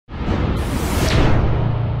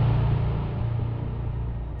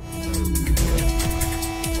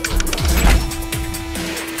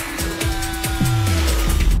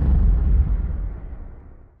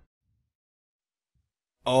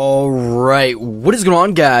Alright, what is going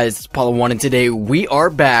on, guys? It's Apollo1, and today we are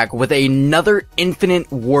back with another Infinite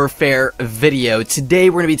Warfare video. Today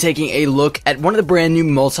we're going to be taking a look at one of the brand new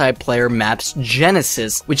multiplayer maps,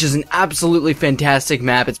 Genesis, which is an absolutely fantastic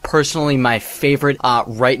map. It's personally my favorite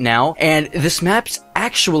right now, and this map's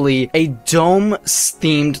actually a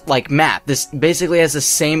Dome-themed like map. This basically has the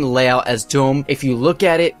same layout as Dome. If you look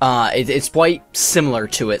at it, it's quite similar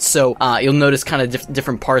to it. So you'll notice kind of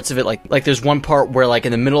different parts of it. Like there's one part where like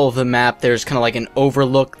in the middle of the map there's kind of like an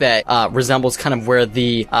overlook that resembles kind of where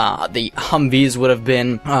the Humvees would have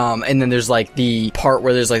been. And then there's like the part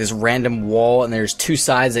where there's like this random wall and there's two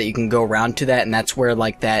sides that you can go around to that, and that's where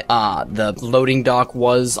like that the loading dock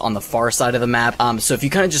was on the far side of the map. So if you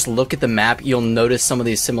kind of just look at the map, you'll notice some of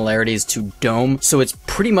these similarities to Dome. So it's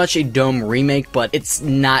pretty much a Dome remake, but it's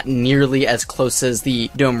not nearly as close as the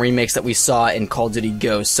Dome remakes that we saw in Call of Duty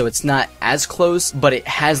Ghosts. So it's not as close, but it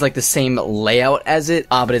has like the same layout as it,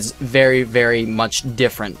 but it's very, very much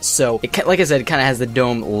different. So it, like I said, it kind of has the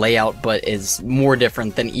Dome layout, but is more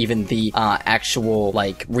different than even the actual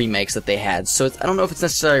like remakes that they had. So I don't know if it's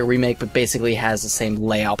necessarily a remake, but basically has the same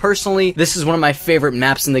layout. Personally, this is one of my favorite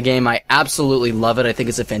maps in the game. I absolutely love it. I think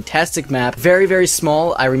it's a fantastic map. Very, very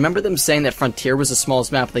small. I remember them saying that Frontier was the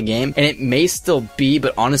smallest map of the game, and it may still be,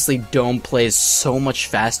 but honestly, Dome plays so much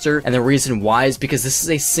faster, and the reason why is because this is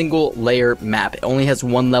a single layer map. It only has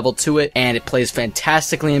one level to it, and it plays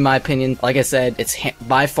fantastically in my opinion. Like I said, it's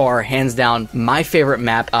by far, hands down, my favorite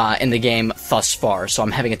map in the game thus far. So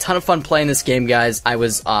I'm having a ton of fun playing this game, guys. I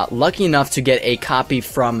was lucky enough to get a copy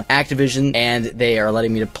from Activision, and they are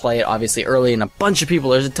letting me to play it obviously early, and a bunch of people,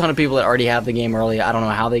 there's a ton of people that already have the game early. I don't know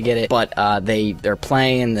how they get it, but they're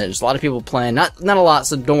playing. There's a lot of people playing, not a lot,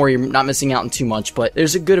 so don't worry, you're not missing out on too much, but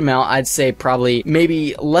there's a good amount. I'd say probably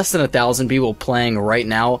maybe less than 1,000 people playing right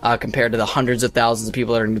now, compared to the hundreds of thousands of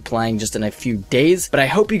people that are going to be playing just in a few days. But I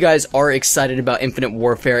hope you guys are excited about Infinite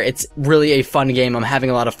Warfare. It's really a fun game. I'm having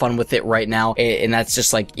a lot of fun with it right now, and that's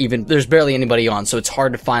just like, even there's barely anybody on, so it's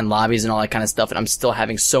hard to find lobbies and all that kind of stuff, and I'm still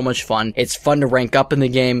having so much fun. It's fun to rank up in the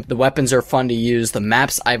game. The weapons are fun to use. The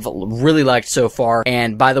maps I've really liked so far,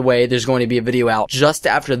 and by the way, there's going to be a video out just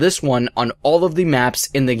after this one on all of the maps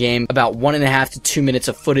in the game, about 1.5 to 2 minutes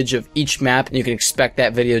of footage of each map, and you can expect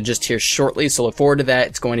that video just here shortly, so look forward to that.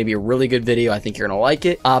 It's going to be a really good video. I think you're going to like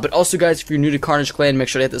it. But also, guys, if you're new to Carnage Clan, make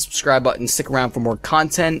sure to hit the subscribe button, stick around for more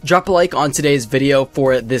content. Drop a like on today's video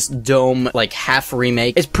for this Dome, like, half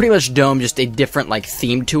remake. It's pretty much Dome, just a different, like,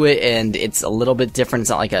 theme to it, and it's a little bit different. It's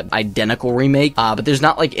not like an identical remake, but there's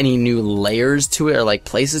not, like, any new layers to it or, like,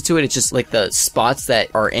 places to it. It's just, like, the spots that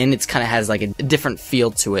are in, it's kind of has, like, a different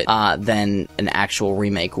feel to it than an actual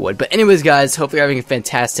remake would. But anyways, guys, hope you're having a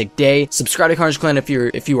fantastic day. Subscribe to Carnage Clan if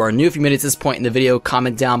you are new. If you made it to this point in the video,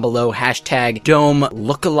 comment down below, hashtag Dome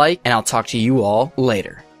lookalike, and I'll talk to you all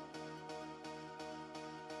later.